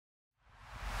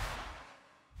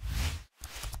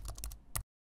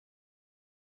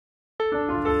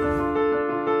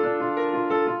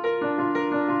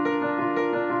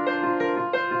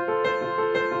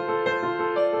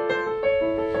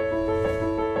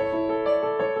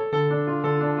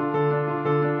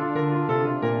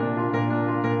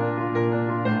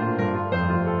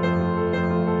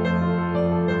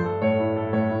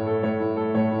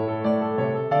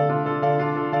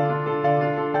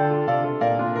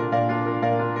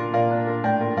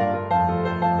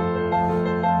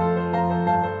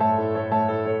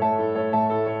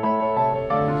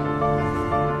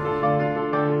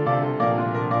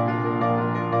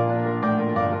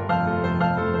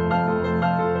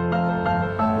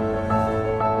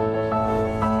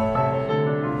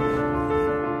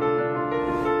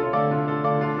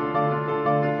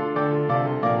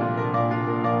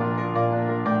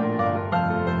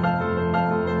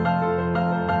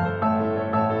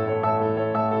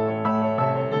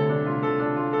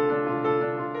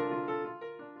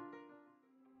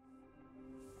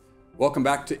Welcome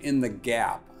back to In the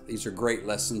Gap. These are great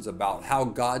lessons about how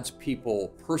God's people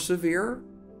persevere,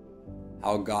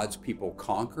 how God's people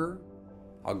conquer,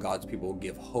 how God's people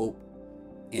give hope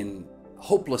in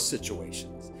hopeless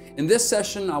situations. In this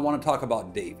session, I want to talk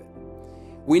about David.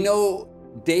 We know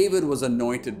David was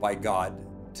anointed by God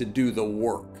to do the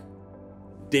work.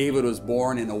 David was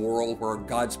born in a world where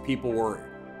God's people were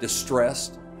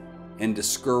distressed and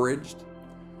discouraged.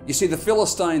 You see, the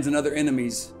Philistines and other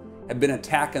enemies had been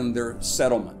attacking their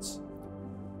settlements.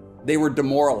 They were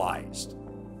demoralized.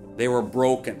 They were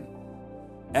broken.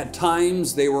 At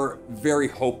times, they were very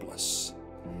hopeless.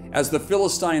 As the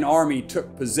Philistine army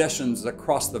took possessions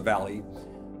across the valley,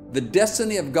 the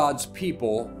destiny of God's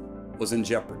people was in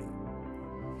jeopardy.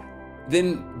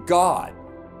 Then God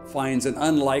finds an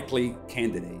unlikely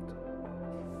candidate,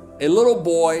 a little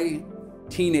boy,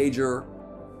 teenager,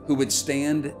 who would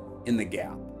stand in the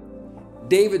gap.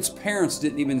 David's parents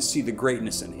didn't even see the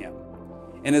greatness in him,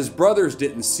 and his brothers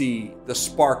didn't see the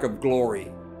spark of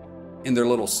glory in their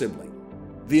little sibling.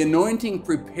 The anointing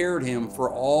prepared him for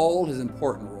all his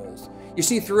important roles. You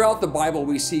see, throughout the Bible,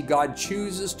 we see God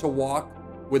chooses to walk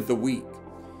with the weak.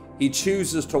 He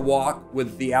chooses to walk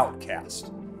with the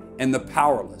outcast and the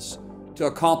powerless to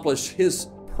accomplish his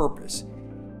purpose.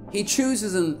 He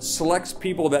chooses and selects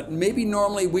people that maybe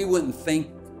normally we wouldn't think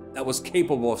that was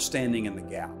capable of standing in the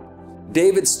gap.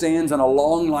 David stands on a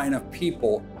long line of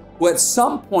people who at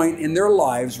some point in their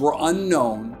lives were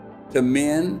unknown to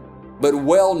men, but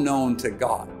well known to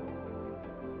God.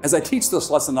 As I teach this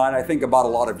lesson tonight, I think about a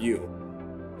lot of you,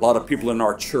 a lot of people in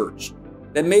our church,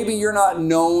 that maybe you're not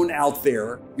known out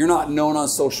there, you're not known on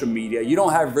social media, you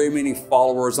don't have very many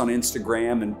followers on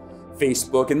Instagram and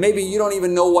Facebook, and maybe you don't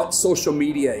even know what social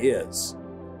media is,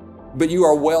 but you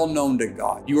are well known to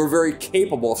God. You are very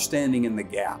capable of standing in the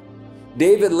gap.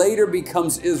 David later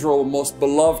becomes Israel's most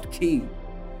beloved king.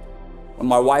 When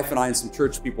my wife and I and some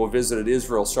church people visited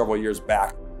Israel several years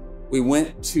back, we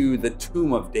went to the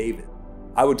tomb of David.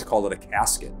 I would call it a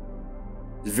casket.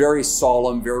 It's very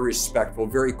solemn, very respectful,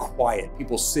 very quiet.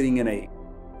 People sitting in a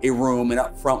room, and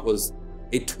up front was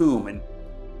a tomb. And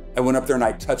I went up there and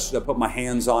I touched it, I put my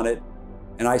hands on it,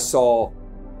 and I saw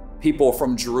people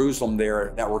from Jerusalem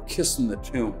there that were kissing the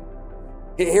tomb.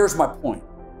 Here's my point.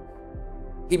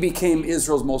 He became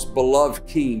Israel's most beloved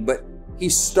king, but he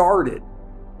started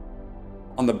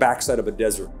on the backside of a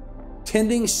desert,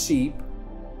 tending sheep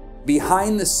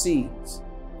behind the scenes.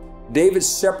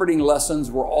 David's shepherding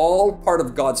lessons were all part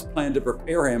of God's plan to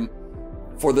prepare him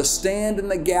for the stand in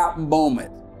the gap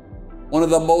moment, one of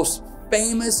the most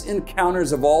famous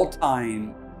encounters of all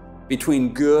time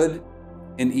between good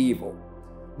and evil.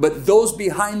 But those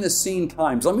behind the scene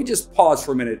times, let me just pause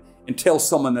for a minute and tell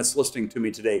someone that's listening to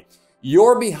me today,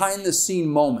 your behind the scene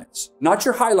moments, not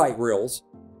your highlight reels,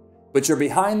 but your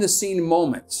behind the scene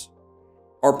moments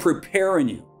are preparing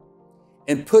you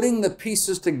and putting the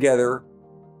pieces together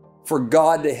for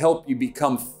God to help you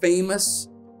become famous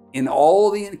in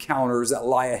all the encounters that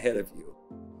lie ahead of you.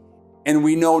 And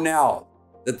we know now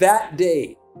that that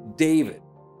day, David,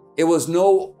 it was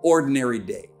no ordinary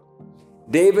day.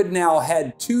 David now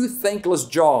had two thankless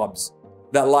jobs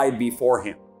that lied before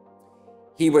him.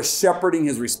 He was shepherding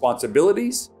his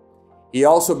responsibilities. He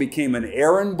also became an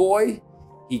errand boy.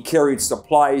 He carried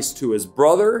supplies to his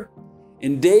brother.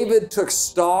 And David took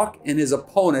stock in his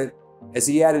opponent as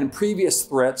he had in previous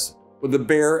threats with the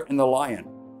bear and the lion.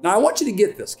 Now I want you to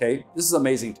get this, okay? This is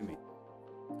amazing to me.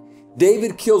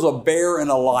 David kills a bear and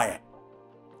a lion.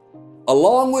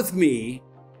 Along with me,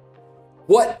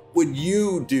 what would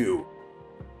you do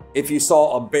if you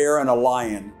saw a bear and a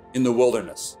lion in the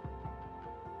wilderness?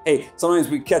 Hey, sometimes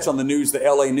we catch on the news, the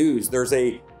LA news, there's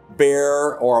a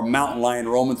bear or a mountain lion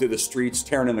roaming through the streets,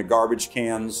 tearing in the garbage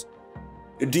cans.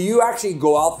 Do you actually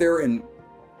go out there and,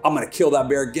 I'm gonna kill that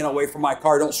bear, get away from my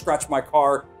car, don't scratch my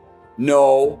car?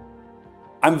 No,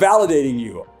 I'm validating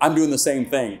you. I'm doing the same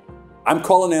thing. I'm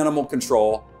calling animal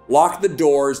control, lock the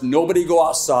doors, nobody go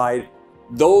outside.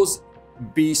 Those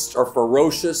beasts are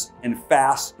ferocious and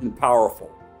fast and powerful.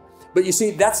 But you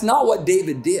see, that's not what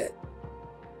David did.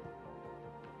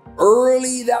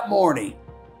 Early that morning,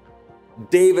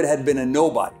 David had been a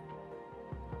nobody.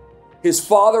 His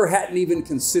father hadn't even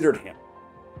considered him.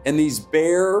 And these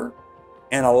bear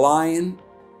and a lion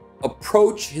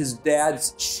approach his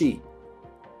dad's sheep.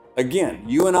 Again,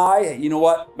 you and I, you know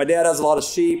what? My dad has a lot of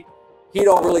sheep. He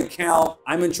don't really count.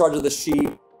 I'm in charge of the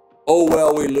sheep. Oh,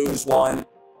 well, we lose one,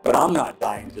 but I'm not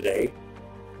dying today.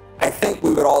 I think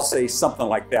we would all say something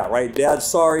like that, right? Dad,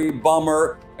 sorry,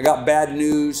 bummer. I got bad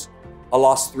news. I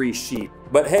lost 3 sheep.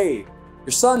 But hey,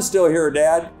 your son's still here,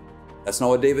 Dad. That's not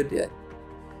what David did.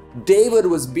 David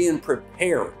was being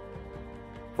prepared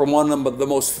from one of the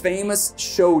most famous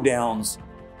showdowns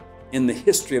in the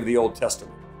history of the Old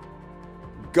Testament.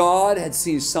 God had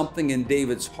seen something in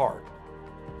David's heart.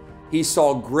 He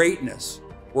saw greatness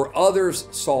where others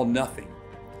saw nothing.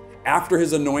 After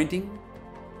his anointing,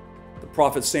 the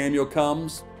prophet Samuel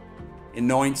comes,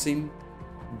 anoints him.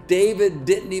 David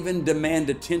didn't even demand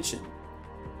attention.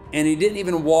 And he didn't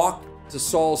even walk to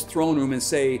Saul's throne room and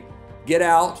say, "Get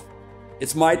out,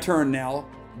 it's my turn now."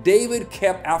 David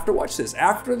kept, watch this,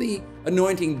 after the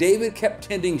anointing, David kept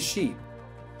tending sheep,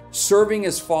 serving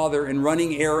his father and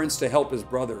running errands to help his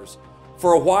brothers.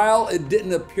 For a while, it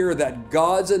didn't appear that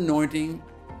God's anointing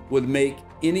would make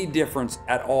any difference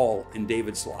at all in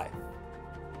David's life.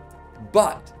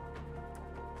 But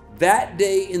that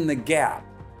day in the gap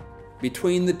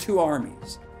between the two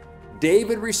armies,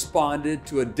 David responded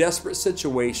to a desperate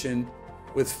situation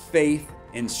with faith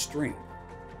and strength.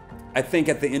 I think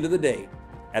at the end of the day,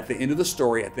 at the end of the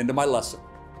story, at the end of my lesson,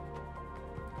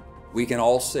 we can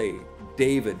all say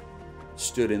David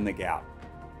stood in the gap.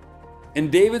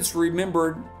 And David's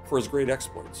remembered for his great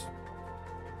exploits.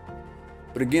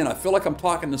 But again, I feel like I'm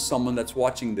talking to someone that's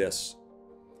watching this,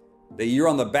 that you're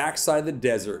on the backside of the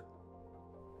desert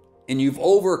and you've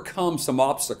overcome some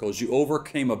obstacles. You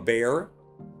overcame a bear,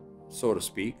 so to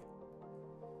speak.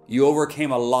 You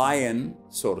overcame a lion,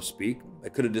 so to speak,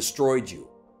 that could have destroyed you.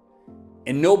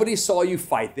 And nobody saw you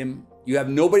fight them. You have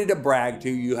nobody to brag to.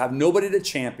 You have nobody to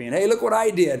champion. Hey, look what I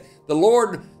did. The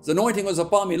Lord's anointing was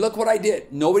upon me. Look what I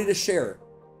did. Nobody to share it.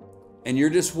 And you're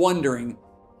just wondering,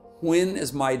 when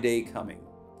is my day coming?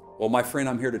 Well, my friend,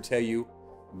 I'm here to tell you,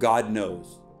 God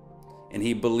knows. And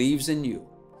He believes in you.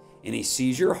 And He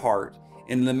sees your heart.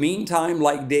 And in the meantime,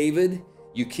 like David,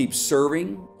 you keep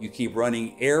serving. You keep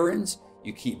running errands.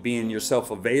 You keep being yourself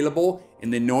available.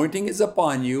 And the anointing is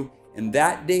upon you. And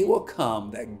that day will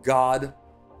come that God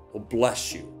will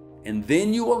bless you. And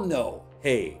then you will know,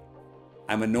 hey,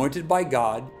 I'm anointed by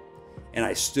God, and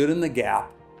I stood in the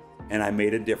gap, and I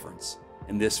made a difference.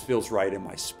 And this feels right in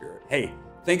my spirit. Hey,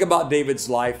 think about David's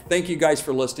life. Thank you guys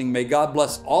for listening. May God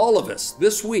bless all of us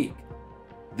this week,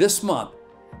 this month,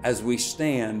 as we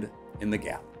stand in the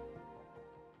gap.